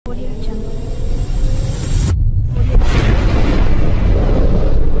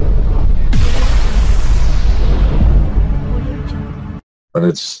but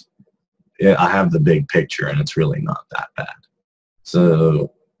I have the big picture, and it's really not that bad.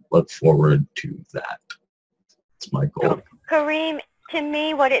 So look forward to that. It's my goal. So, Kareem, to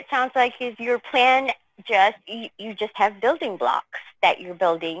me, what it sounds like is your plan you just have building blocks that you're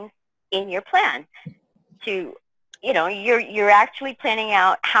building in your plan to, you're actually planning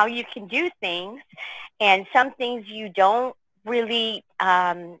out how you can do things, and some things you don't really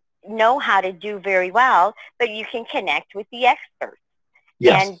know how to do very well, but you can connect with the experts.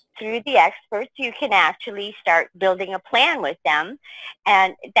 Yes. And through the experts, you can actually start building a plan with them,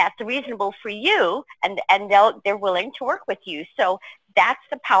 and that's reasonable for you, and they're willing to work with you. So that's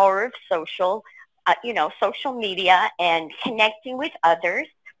the power of social media and connecting with others,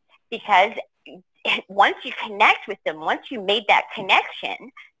 because once you connect with them, once you made that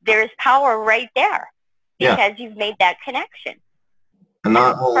connection, there's power right there because you've made that connection. And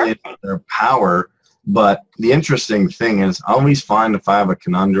not only is there power, but the interesting thing is I always find if I have a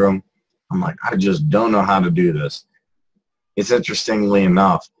conundrum, I'm like, I just don't know how to do this. It's interestingly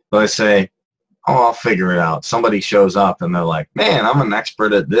enough, but I say, oh, I'll figure it out. Somebody shows up and they're like, man, I'm an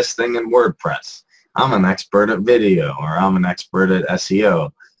expert at this thing in WordPress. I'm an expert at video, or I'm an expert at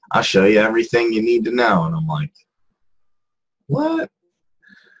SEO. I'll show you everything you need to know. And I'm like, what?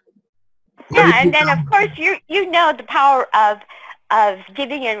 Yeah, and then of course you know the power of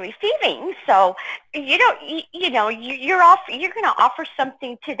giving and receiving. So you're going to offer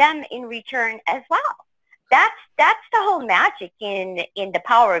something to them in return as well. That's the whole magic in the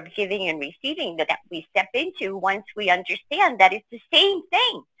power of giving and receiving that we step into once we understand that it's the same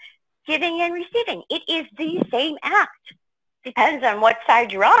thing. Giving and receiving. It is the same act. Depends on what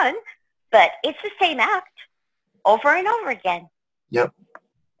side you're on, but it's the same act over and over again. Yep.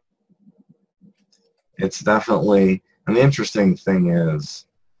 It's definitely, and the interesting thing is,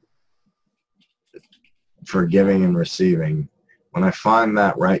 for giving and receiving, when I find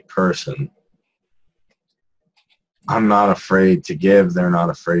that right person, I'm not afraid to give, they're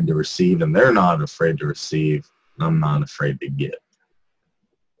not afraid to receive, and they're not afraid to receive, and I'm not afraid to give.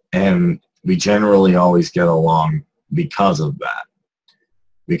 And we generally always get along because of that.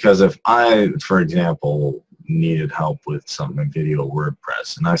 Because if I, for example, needed help with something in video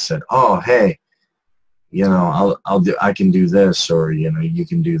WordPress, and I said, oh, hey, I can do this, or, you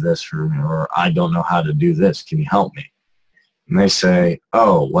can do this for me, or I don't know how to do this. Can you help me? And they say,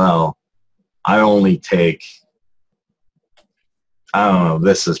 oh, well, I only take, I don't know,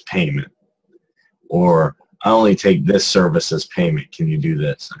 this as payment, or I only take this service as payment. Can you do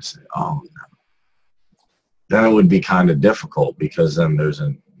this? I say, oh, no. Then it would be kind of difficult, because then there's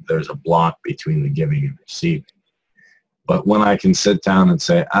a block between the giving and receiving. But when I can sit down and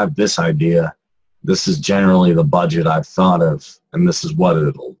say, I have this idea, this is generally the budget I've thought of, and this is what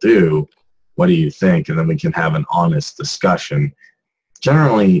it'll do, what do you think? And then we can have an honest discussion.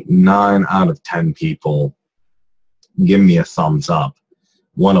 Generally, 9 out of 10 people give me a thumbs up,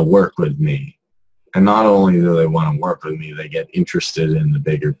 want to work with me. And not only do they want to work with me, they get interested in the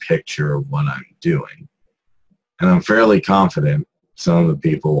bigger picture of what I'm doing. And I'm fairly confident some of the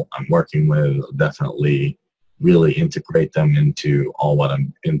people I'm working with will definitely really integrate them into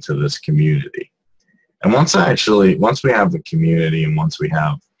into this community. And once we have the community and once we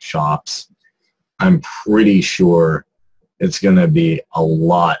have shops, I'm pretty sure it's going to be a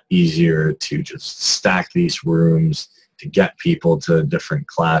lot easier to just stack these rooms, to get people to different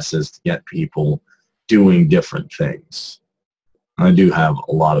classes, to get people doing different things. I do have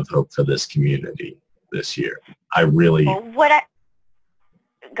a lot of hope for this community this year. I really...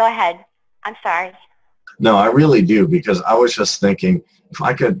 Go ahead. I'm sorry. No, I really do, because I was just thinking, if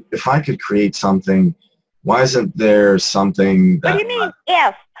I could create something, why isn't there something that... What do you mean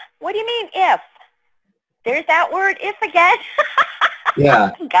if? What do you mean if? There's that word if again.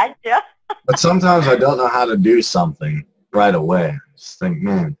 Yeah. Gotcha. But sometimes I don't know how to do something right away. I just think,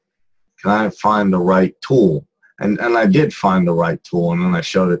 man, can I find the right tool? And I did find the right tool, and then I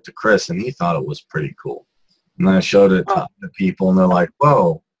showed it to Chris, and he thought it was pretty cool. And then I showed it to other people, and they're like,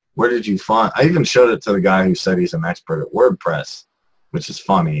 whoa, where did you find... I even showed it to the guy who said he's an expert at WordPress, which is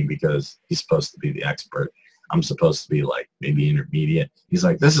funny because he's supposed to be the expert. I'm supposed to be like maybe intermediate. He's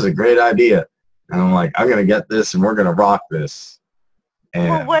like, this is a great idea. And I'm like, I'm going to get this, and we're going to rock this. And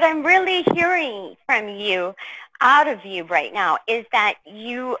well, what I'm really hearing from you, out of you right now, is that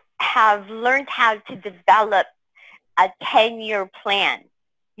you have learned how to develop a 10-year plan.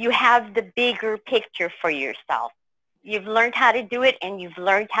 You have the bigger picture for yourself. You've learned how to do it, and you've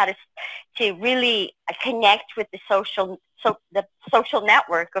learned how to really connect with the social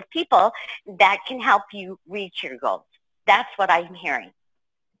network of people that can help you reach your goals. That's what I'm hearing.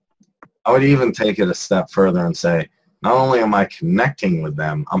 I would even take it a step further and say, Not only am I connecting with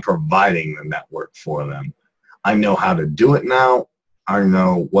them, I'm providing the network for them. I know how to do it now. I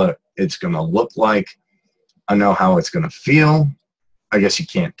know what it's going to look like. I know how it's going to feel. I guess you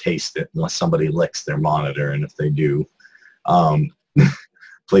can't taste it unless somebody licks their monitor, and if they do,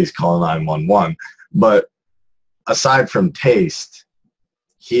 please call 911. But aside from taste,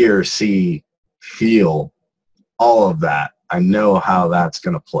 hear, see, feel, all of that, I know how that's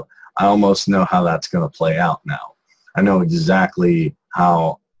going to play. I almost know how that's going to play out now. I know exactly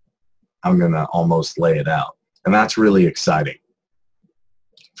how I'm going to almost lay it out. And that's really exciting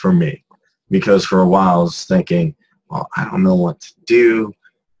for me, because for a while I was thinking, well, I don't know what to do.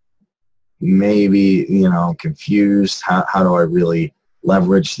 Maybe, you know, I'm confused. How do I really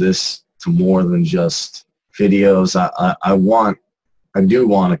leverage this to more than just videos? I do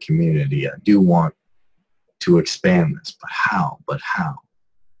want a community. I do want to expand this, but how?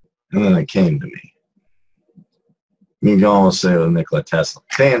 And then it came to me. You can almost say with Nikola Tesla.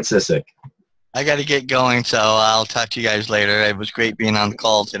 Dan Sissick. I got to get going, so I'll talk to you guys later. It was great being on the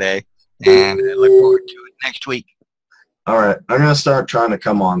call today, and I look forward to it next week. All right. I'm going to start trying to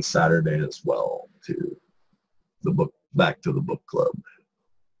come on Saturday as well to the book, back to the book club.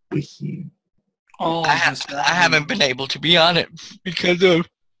 I haven't been able to be on it because of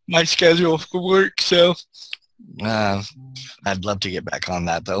my schedule for work, so I'd love to get back on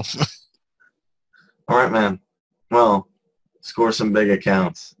that, though. All right, man. Well, score some big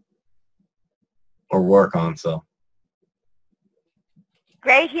accounts or work on some.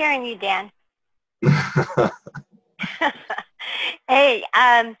 Great hearing you, Dan. Hey,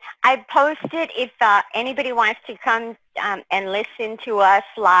 I posted if anybody wants to come and listen to us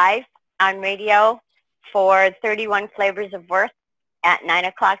live on radio for 31 Flavors of Worth at 9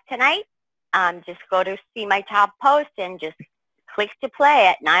 o'clock tonight. Just go to see my top post and just click to play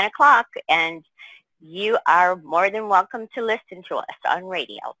at 9 o'clock, and you are more than welcome to listen to us on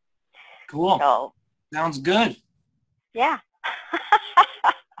radio. Cool. So, sounds good. Yeah.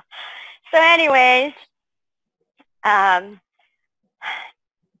 So anyways, I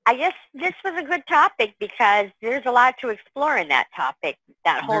guess this was a good topic because there's a lot to explore in that topic,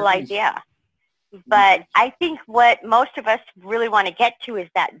 that whole idea. But I think what most of us really want to get to is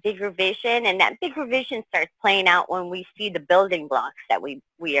that bigger vision, and that bigger vision starts playing out when we see the building blocks that we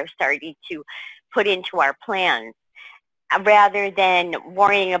are starting to put into our plans, rather than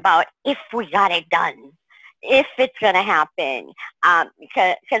worrying about if we got it done, if it's going to happen,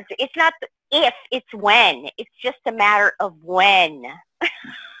 because it's not if, it's when. It's just a matter of when.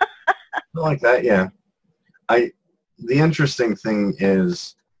 Like that, yeah. The interesting thing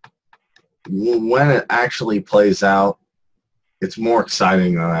is when it actually plays out, it's more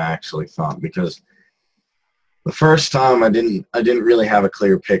exciting than I actually thought, because the first time I didn't really have a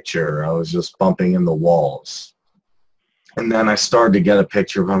clear picture. I was just bumping in the walls. And then I started to get a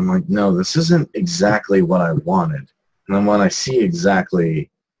picture, but I'm like, no, this isn't exactly what I wanted. And then when I see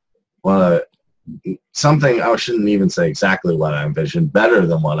exactly something, I shouldn't even say exactly what I envisioned, better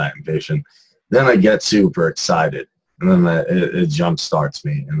than what I envisioned, then I get super excited. And then it jump starts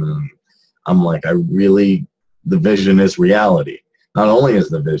me. And then I'm like, the vision is reality. Not only is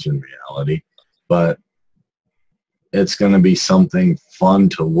the vision reality, but it's going to be something fun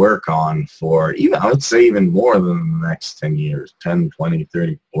to work on for, I would say even more than the next 10 years, 10, 20,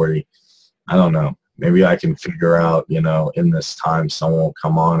 30, 40. I don't know. Maybe I can figure out, in this time, someone will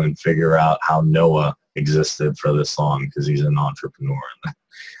come on and figure out how Noah existed for this long, because he's an entrepreneur.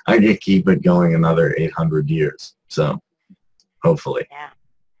 I can keep it going another 800 years. So hopefully. Yeah.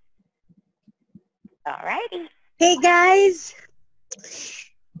 All righty. Hey, guys.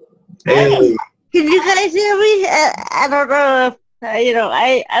 Hey. Can you guys hear me? I don't know if,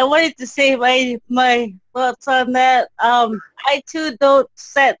 I wanted to say my thoughts on that. I, too, don't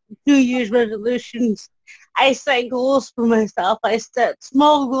set New Year's resolutions. I set goals for myself. I set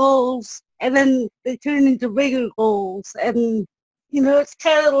small goals, and then they turn into bigger goals. And, it's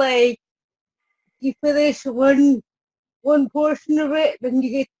kind of like you finish one portion of it, then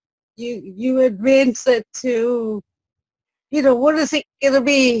you advance it to, what is it going to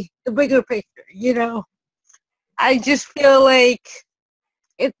be, the bigger picture, I just feel like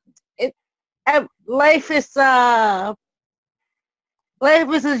life is a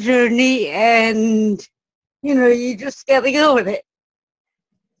journey, and, you just got to go with it.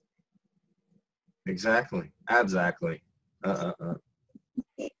 Exactly. But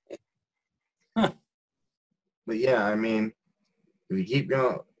yeah, if you keep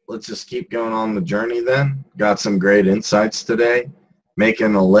going, let's just keep going on the journey then. Got some great insights today.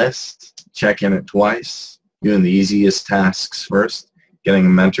 Making a list, checking it twice, doing the easiest tasks first, getting a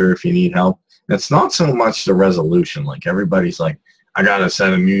mentor if you need help. It's not so much the resolution. Like everybody's like, I got to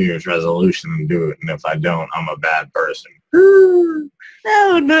set a New Year's resolution and do it. And if I don't, I'm a bad person.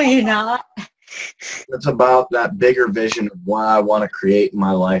 No, you're not. It's about that bigger vision of what I want to create in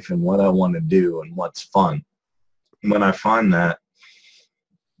my life and what I want to do and what's fun. When I find that,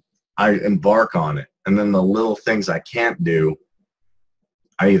 I embark on it. And then the little things I can't do,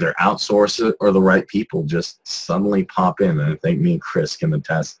 I either outsource it or the right people just suddenly pop in. And I think me and Chris can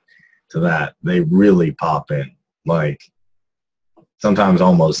attest to that. They really pop in. Like, sometimes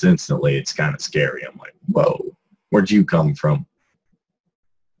almost instantly. It's kind of scary. I'm like, whoa, where'd you come from?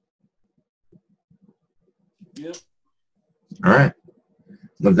 Yep. All right.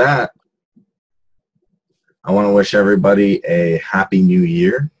 With that, I want to wish everybody a happy new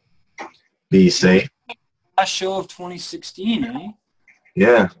year. Be safe. Last show of 2016, eh?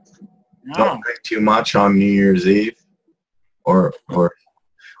 Yeah. No. Don't drink too much on New Year's Eve. Or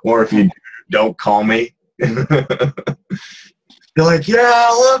if you don't, call me. You're like, yeah,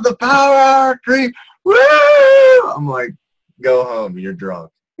 I love the Power Hour cream. Woo! I'm like, go home. You're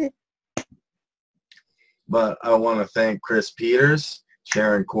drunk. But I want to thank Chris Peters,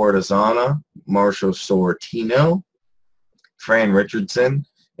 Sharon Cortizana, Marshall Sortino, Fran Richardson,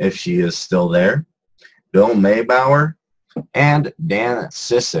 if she is still there, Bill Maybauer, and Dan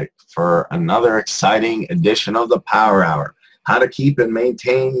Sissick for another exciting edition of the Power Hour. How to keep and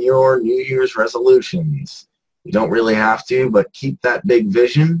maintain your New Year's resolutions. You don't really have to, but keep that big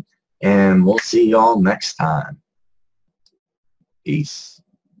vision, and we'll see y'all next time. Peace.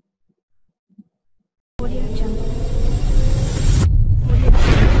 Audio Jungle.